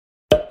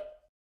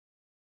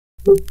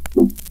Hi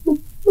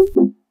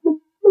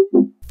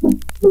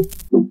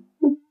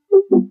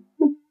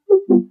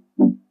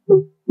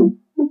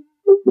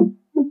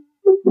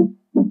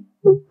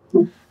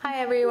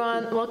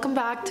everyone, welcome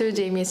back to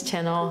Jamie's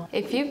channel.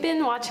 If you've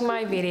been watching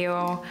my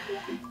video,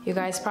 you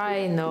guys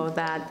probably know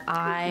that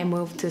I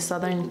moved to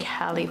Southern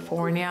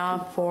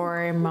California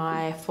for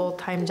my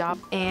full-time job,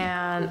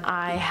 and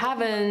I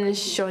haven't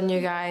shown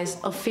you guys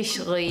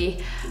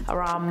officially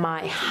around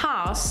my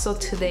house, so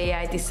today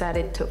I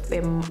decided to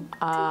film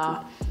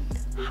a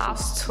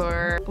house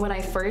tour. When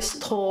I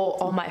first told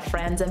all my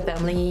friends and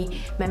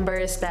family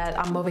members that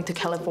I'm moving to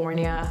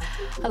California,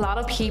 a lot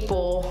of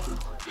people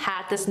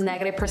had this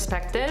negative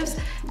perspectives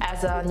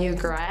as a new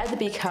grad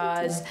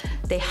because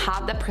they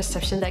have the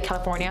perception that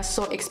California is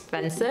so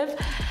expensive.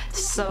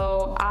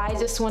 So I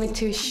just wanted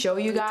to show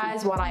you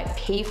guys what I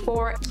pay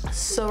for.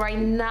 So right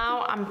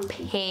now I'm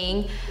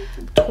paying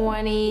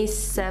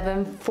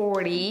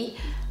 $27.40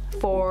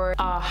 for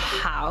a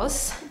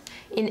house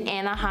in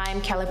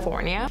Anaheim,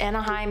 California.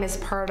 Anaheim is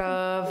part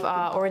of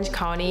Orange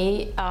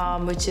County,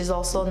 which is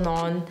also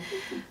known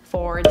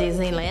for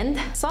Disneyland.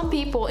 Some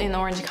people in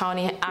Orange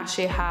County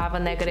actually have a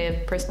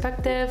negative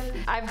perspective.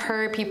 I've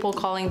heard people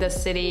calling the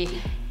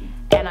city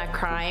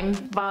Anacrime,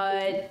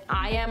 but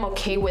I am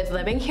okay with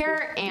living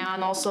here,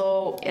 and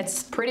also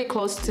it's pretty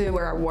close to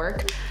where I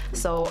work,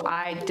 so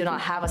I do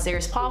not have a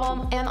serious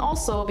problem. And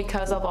also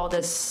because of all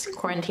this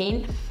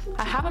quarantine,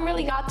 I haven't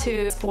really got to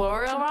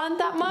explore around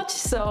that much,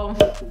 so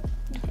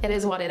it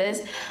is what it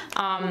is.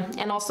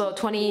 And also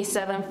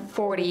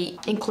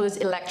 $27.40 includes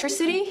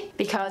electricity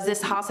because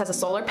this house has a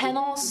solar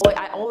panel, so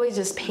I always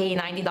just pay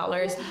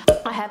 $90.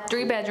 I have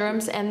 3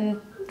 bedrooms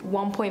and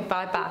 1.5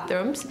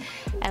 bathrooms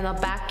and a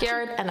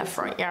backyard and a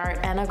front yard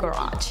and a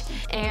garage,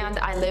 and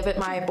I live with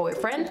my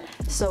boyfriend,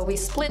 so we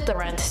split the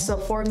rent. So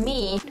for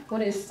me,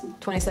 what is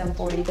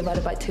 $27.40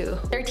 divided by 2?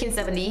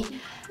 $13.70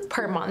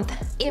 per month.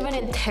 Even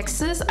in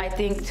Texas, I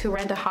think to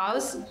rent a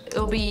house,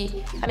 it'll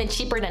be, I mean,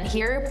 cheaper than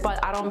here, but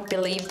I don't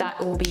believe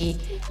that it will be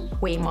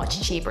way much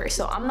cheaper.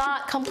 So I'm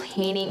not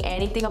complaining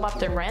anything about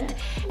the rent,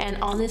 and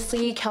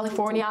honestly,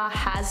 California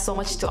has so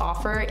much to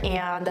offer,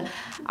 and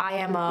I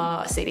am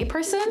a city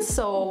person,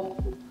 so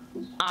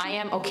I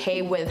am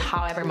okay with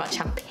however much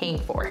I'm paying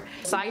for.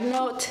 Side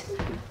note,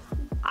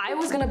 I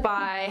was gonna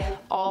buy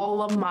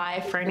all of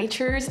my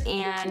furnitures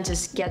and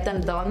just get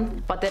them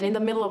done, but then in the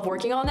middle of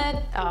working on it,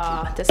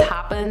 this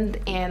happened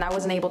and I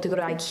wasn't able to go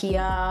to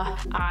IKEA.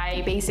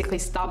 I basically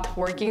stopped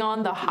working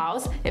on the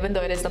house, even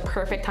though it is the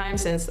perfect time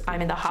since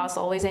I'm in the house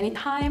always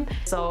anytime.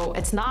 So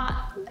it's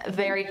not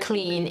very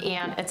clean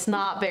and it's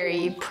not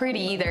very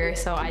pretty either,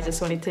 so I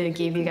just wanted to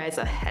give you guys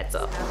a heads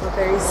up. I have a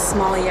very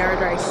small yard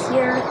right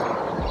here,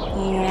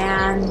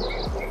 and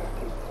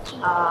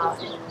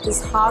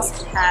this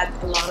house had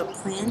a lot of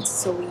plants,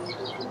 so we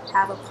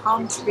have a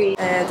palm tree.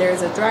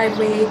 There's a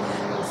driveway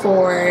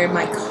for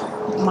my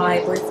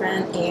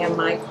boyfriend and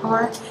my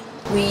car.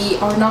 We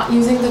are not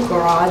using the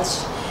garage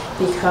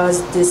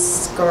because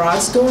this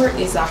garage door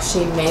is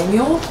actually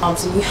manual,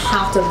 so you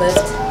have to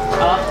lift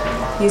up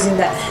using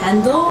that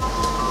handle.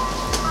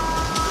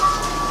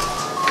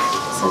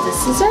 So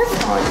this is our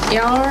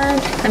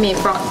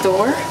front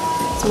door.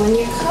 So when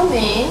you come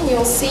in,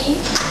 you'll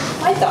see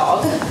my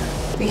dog.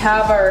 We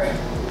have our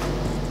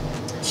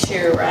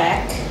shoe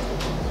rack,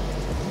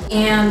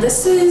 and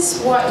this is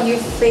what you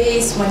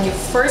face when you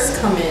first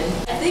come in.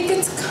 I think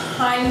it's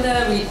kind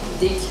of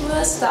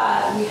ridiculous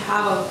that we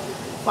have a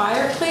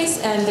fireplace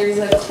and there's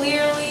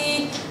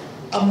clearly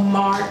a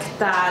mark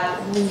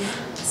that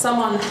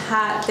someone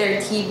had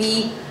their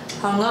TV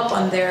hung up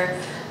on there,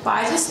 but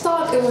I just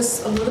thought it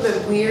was a little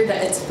bit weird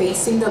that it's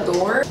facing the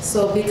door.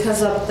 So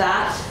because of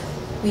that,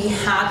 we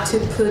had to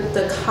put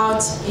the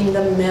couch in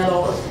the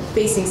middle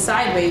facing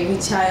sideways,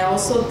 which I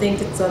also think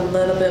it's a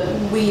little bit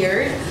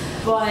weird,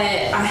 but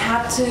I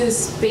had to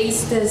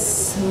space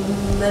this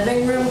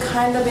living room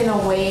kind of in a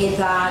way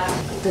that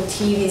the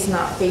TV is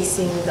not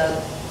facing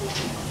the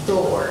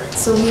door.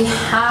 So we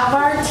have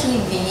our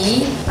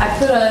TV. I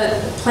put a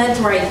plant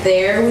right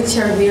there, which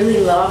I really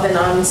love, and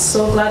I'm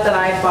so glad that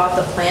I bought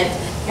the plant.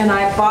 And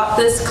I bought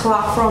this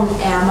clock from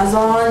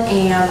Amazon,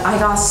 and I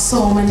got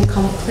so many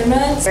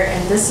compliments.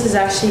 And this is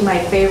actually my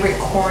favorite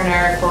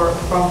corner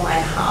from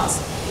my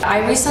house. I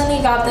recently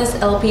got this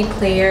LP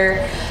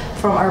player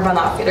from Urban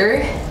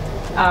Outfitters,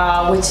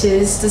 which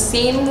is the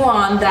same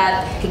one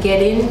that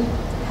Gideon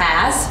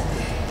has.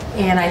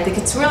 And I think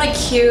it's really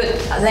cute.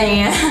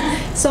 And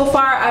so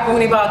far, I've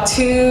only bought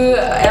 2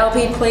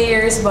 LP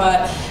players,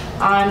 but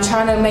I'm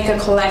trying to make a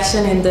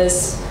collection in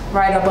this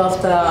right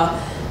above the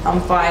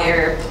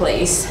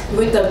fireplace.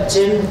 With the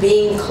gym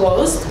being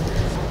closed,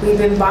 we've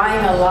been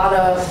buying a lot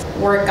of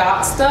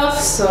workout stuff,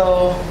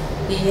 so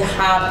we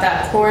have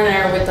that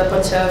corner with a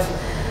bunch of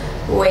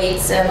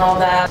weights and all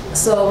that.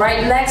 So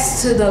right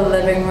next to the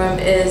living room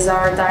is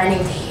our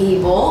dining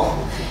table,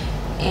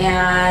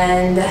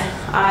 and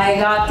I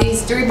got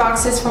these 3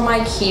 boxes from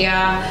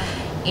IKEA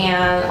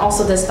and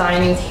also this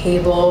dining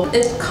table.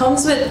 It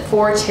comes with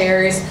 4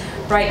 chairs,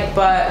 right?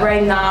 But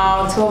right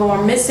now, 2 of them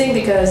are missing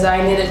because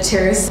I needed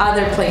chairs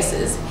other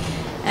places.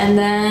 And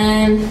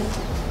then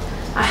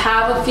I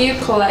have a few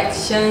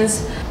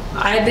collections.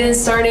 I've been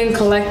starting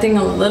collecting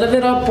a little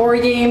bit of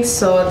board games,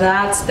 so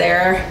that's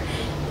there.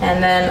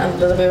 And then a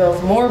little bit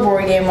of more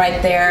board game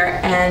right there.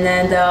 And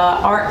then the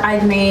art I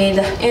made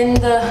in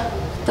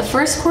the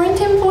first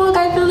quarantine vlog,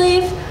 I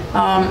believe,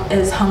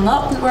 is hung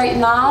up right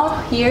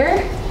now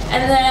here.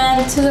 And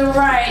then to the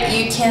right,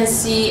 you can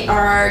see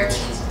our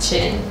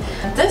kitchen.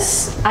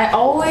 This I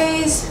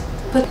always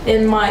put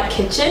in my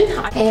kitchen,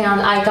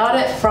 and I got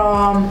it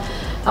from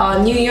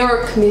New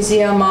York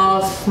Museum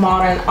of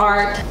Modern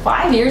Art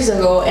 5 years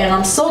ago, and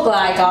I'm so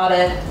glad I got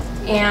it.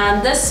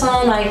 And this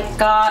one I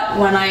got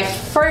when I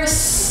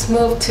first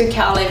moved to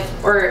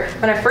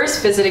when I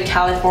first visited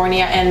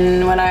California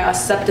and when I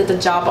accepted the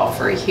job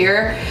offer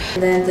here.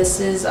 And then this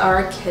is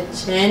our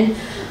kitchen.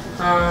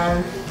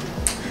 And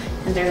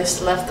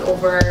there's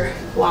leftover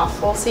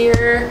waffles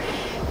here.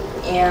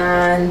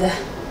 And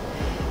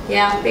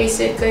yeah,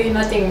 basically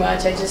nothing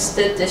much. I just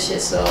did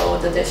dishes, so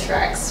the dish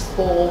rack's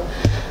full.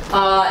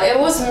 It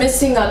was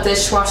missing a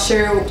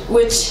dishwasher,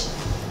 which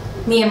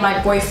me and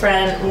my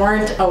boyfriend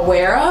weren't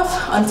aware of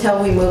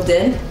until we moved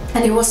in.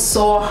 And it was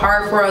so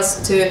hard for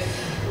us to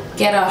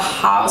get a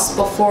house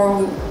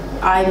before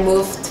I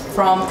moved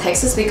from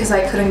Texas because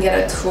I couldn't get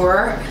a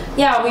tour.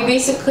 Yeah, we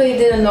basically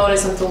didn't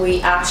notice until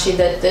we actually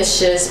did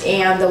dishes,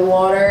 and the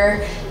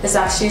water is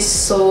actually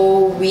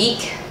so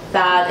weak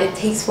that it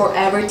takes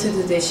forever to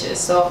do dishes.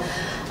 So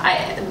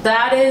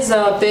that is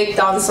a big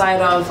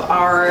downside of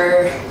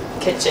our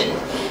kitchen.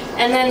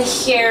 And then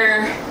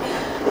here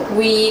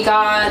we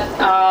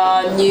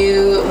got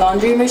new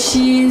laundry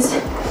machines.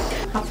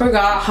 I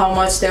forgot how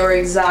much they were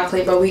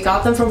exactly, but we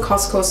got them from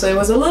Costco, so it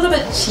was a little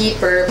bit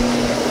cheaper.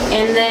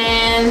 And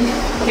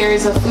then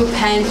here's a food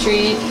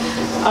pantry.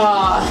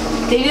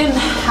 They didn't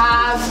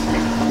have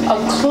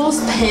a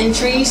closed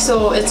pantry,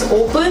 so it's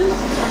open,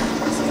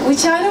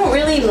 which I don't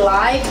really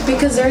like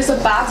because there's a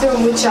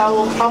bathroom which I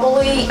will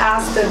probably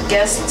ask the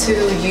guests to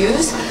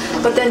use,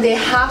 but then they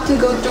have to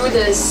go through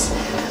this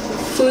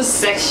food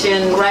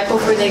section right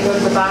before they go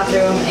to the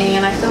bathroom,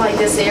 and I feel like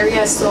this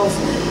area is so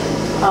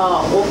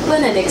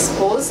open and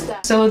exposed.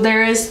 So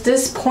there is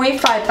this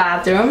 0.5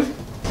 bathroom.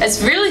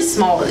 It's really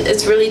small,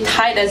 it's really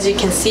tight, as you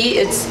can see.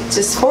 It's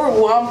just for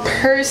one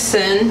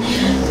person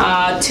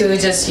to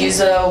just use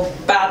a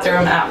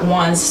bathroom at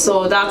once,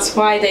 so that's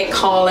why they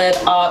call it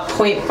a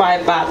 0.5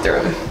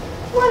 bathroom.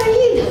 What are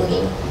you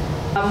doing?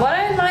 What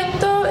I like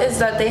though is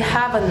that they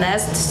have a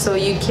Nest, so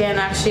you can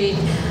actually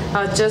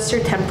adjust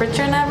your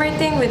temperature and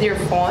everything with your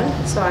phone,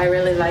 so I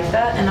really like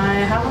that. And I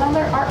have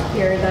another art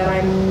here that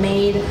I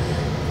made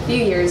a few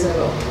years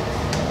ago.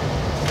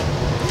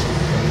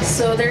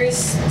 So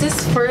there's this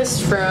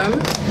first room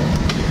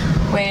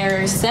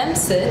where Sam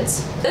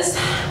sits. This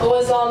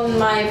was on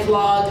my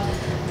vlog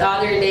the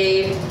other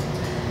day.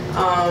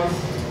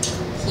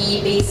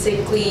 He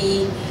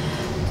basically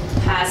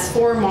has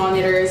 4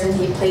 monitors and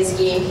he plays a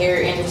game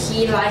here, and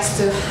he likes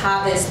to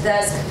have his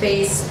desk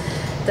face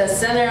the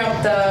center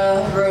of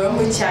the room,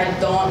 which I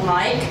don't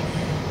like,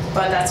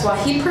 but that's what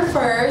he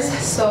prefers.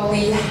 So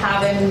we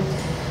have him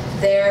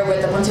there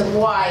with a bunch of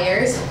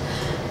wires.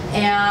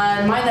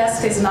 And my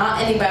desk is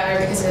not any better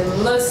because it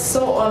looks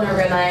so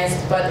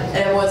unorganized, but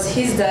it was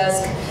his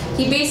desk.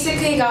 He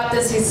basically got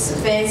his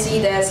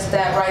fancy desk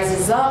that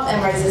rises up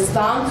and rises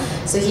down.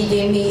 So he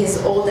gave me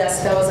his old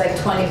desk that was like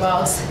 20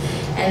 bucks.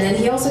 And then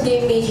he also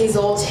gave me his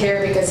old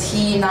chair because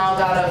he now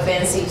got a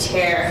fancy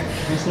chair.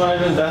 It's not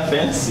even that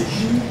fancy.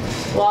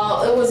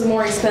 Well, it was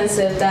more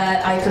expensive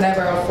than I could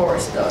ever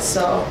afford though.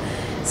 So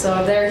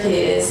there he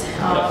is,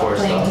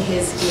 playing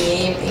his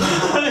game.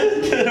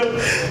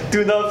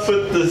 Do not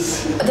put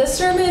this.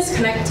 This room is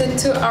connected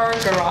to our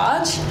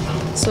garage.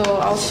 So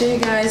I'll show you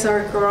guys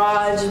our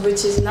garage,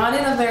 which is not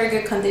in a very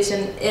good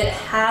condition. It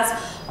has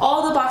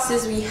all the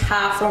boxes we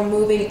have from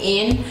moving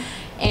in,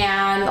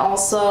 and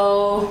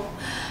also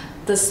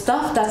the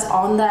stuff that's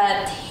on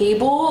that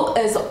table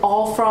is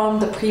all from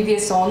the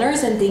previous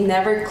owners and they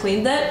never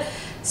cleaned it.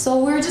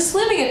 So we're just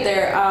leaving it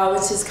there,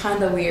 which is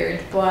kind of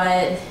weird,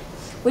 but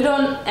we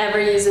don't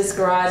ever use this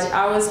garage.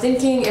 I was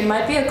thinking it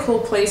might be a cool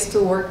place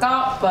to work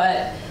out,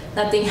 but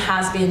nothing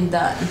has been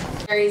done.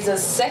 There is a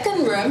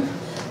second room,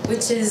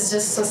 which is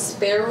just a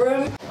spare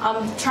room.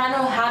 I'm trying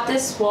to have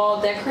this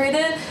wall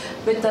decorated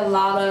with a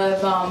lot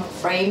of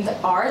framed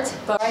art,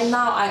 but right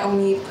now I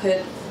only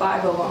put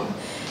 5 of them.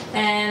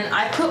 And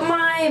I put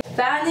my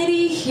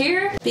vanity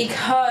here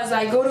because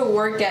I go to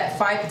work at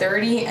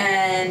 5:30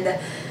 and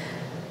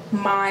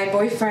my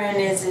boyfriend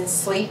is in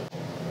sleep.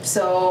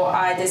 So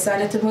I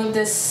decided to move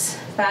this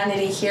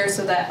vanity here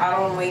so that I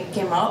don't wake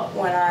him up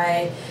when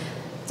I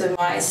do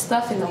my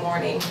stuff in the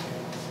morning.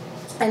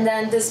 And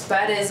then this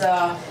bed is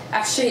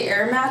actually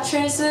air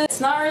mattress. It's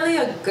not really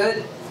a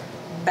good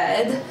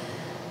bed,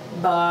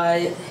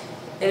 but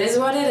it is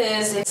what it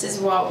is. This is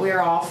what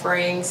we're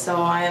offering,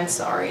 so I am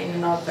sorry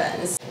in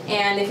advance.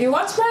 And if you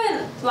watch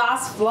my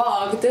last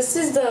vlog, this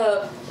is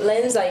the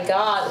lens I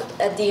got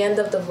at the end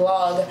of the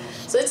vlog.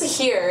 So it's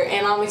here,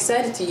 and I'm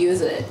excited to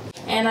use it.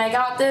 And I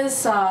got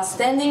this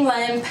standing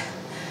lamp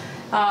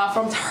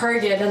from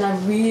Target, and I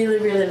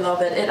really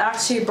love it. It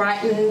actually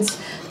brightens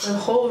the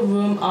whole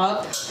room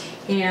up,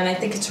 and I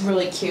think it's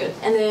really cute.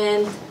 And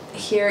then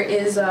here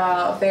is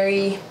a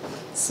very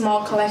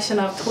small collection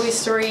of Toy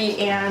Story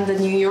and the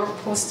New York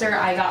poster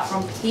I got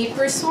from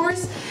Paper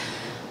Source.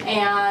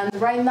 And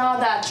right now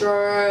that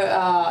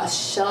drawer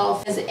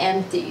shelf is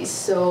empty,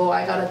 so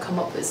I gotta come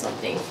up with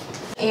something.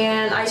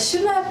 And I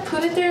shouldn't have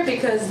put it there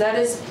because that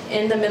is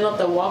in the middle of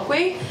the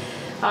walkway,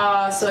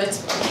 so it's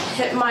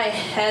hit my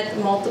head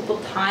multiple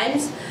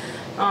times.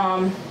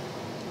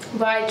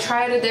 But I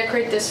try to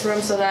decorate this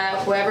room so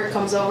that whoever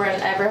comes over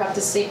and ever have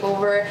to sleep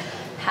over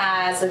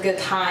has a good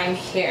time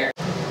here.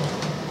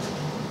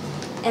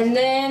 And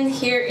then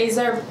here is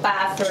our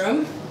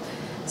bathroom.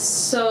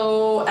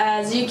 So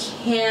as you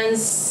can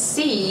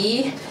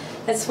see,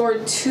 it's for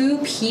 2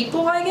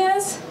 people, I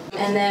guess.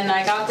 And then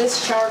I got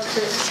this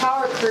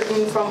shower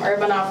curtain from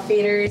Urban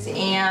Outfitters,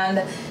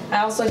 and I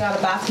also got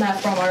a bath mat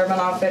from Urban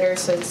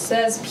Outfitters, so it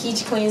says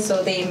peach clean,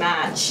 so they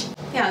match.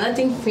 Yeah,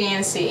 nothing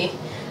fancy.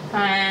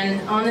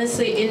 And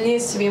honestly, it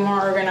needs to be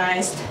more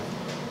organized.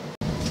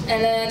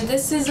 And then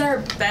this is our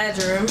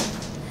bedroom.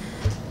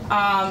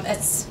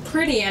 It's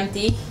pretty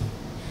empty.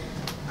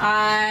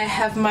 I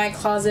have my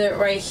closet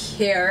right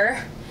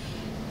here,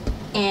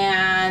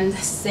 and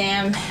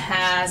Sam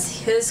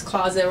has his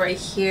closet right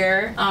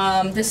here.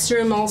 This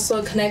room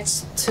also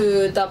connects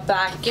to the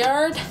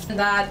backyard.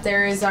 That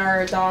there is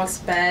our dog's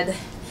bed,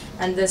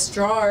 and this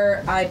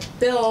drawer I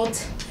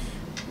built,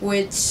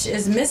 which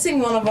is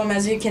missing one of them,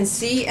 as you can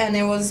see, and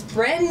it was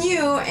brand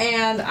new,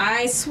 and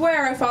I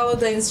swear I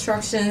followed the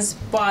instructions,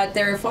 but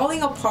they're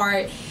falling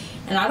apart.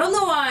 And I don't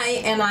know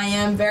why, and I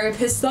am very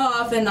pissed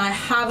off, and I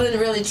haven't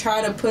really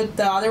tried to put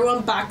the other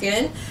one back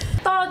in. I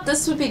thought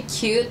this would be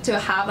cute to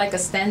have like a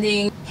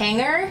standing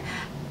hanger,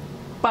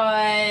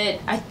 but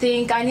I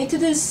think I need to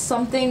do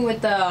something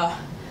with the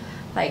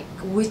like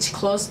which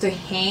clothes to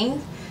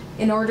hang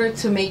in order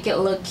to make it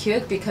look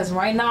cute, because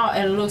right now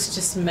it looks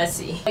just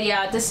messy. But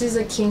yeah, this is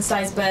a king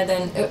size bed,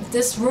 and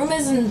this room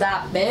isn't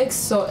that big,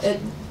 so it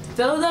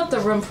filled up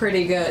the room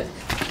pretty good.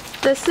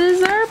 This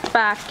is our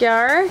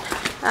backyard.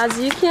 As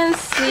you can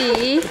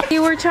see, we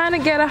were trying to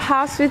get a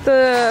house with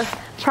the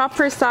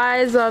proper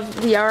size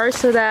of the yard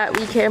so that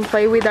we can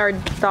play with our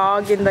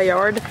dog in the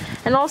yard.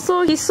 And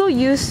also, he's so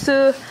used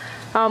to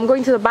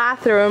going to the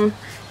bathroom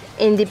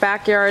in the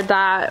backyard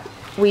that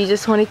we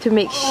just wanted to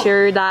make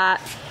sure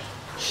that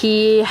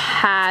he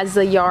has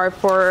a yard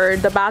for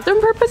the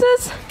bathroom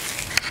purposes.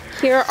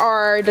 Here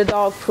are the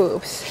dog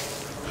poops.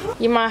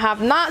 You might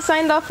have not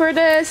signed up for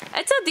this.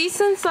 It's a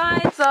decent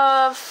size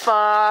of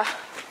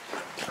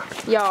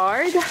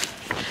yard.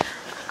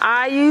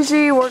 I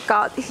usually work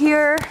out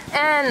here,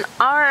 and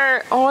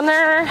our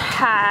owner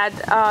had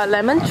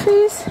lemon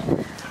trees,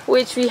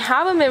 which we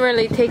haven't been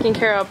really taking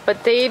care of,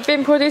 but they've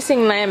been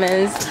producing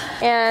lemons.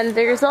 And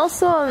there's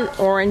also an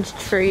orange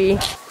tree.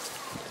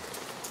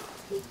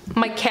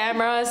 My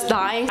camera is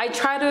dying. I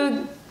try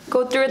to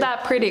go through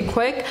that pretty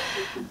quick,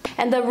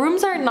 and the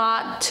rooms are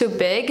not too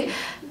big,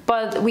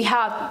 but we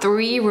have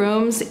 3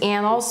 rooms,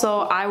 and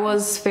also I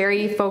was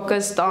very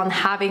focused on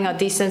having a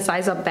decent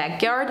size of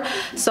backyard,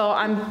 so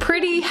I'm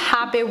pretty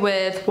happy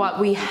with what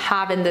we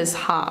have in this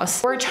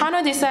house. We're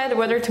trying to decide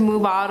whether to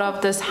move out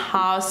of this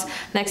house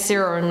next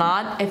year or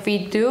not. If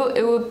we do,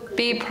 it would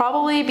be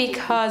probably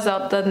because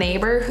of the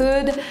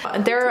neighborhood.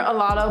 There are a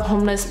lot of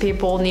homeless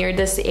people near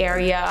this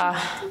area.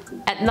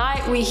 At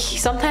night, we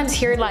sometimes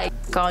hear like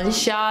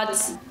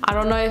gunshots. I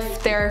don't know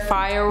if they're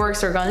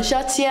fireworks or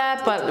gunshots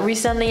yet, but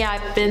recently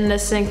I've been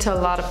listening to a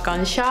lot of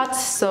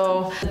gunshots.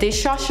 So the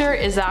dishwasher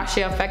is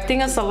actually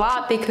affecting us a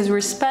lot because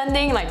we're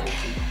spending like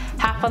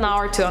half an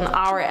hour to an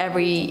hour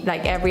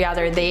every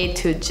other day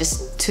to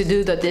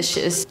do the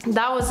dishes.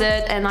 That was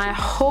it, and I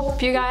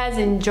hope you guys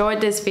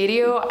enjoyed this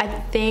video. I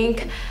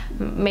think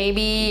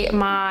maybe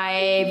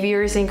my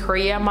viewers in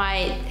Korea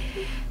might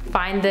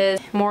find this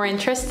more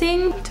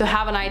interesting, to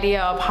have an idea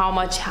of how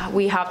much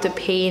we have to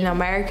pay in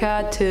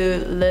America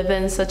to live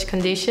in such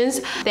conditions.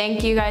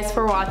 Thank you guys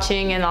for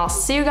watching, and I'll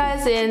see you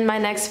guys in my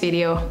next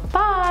video.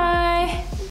 Bye!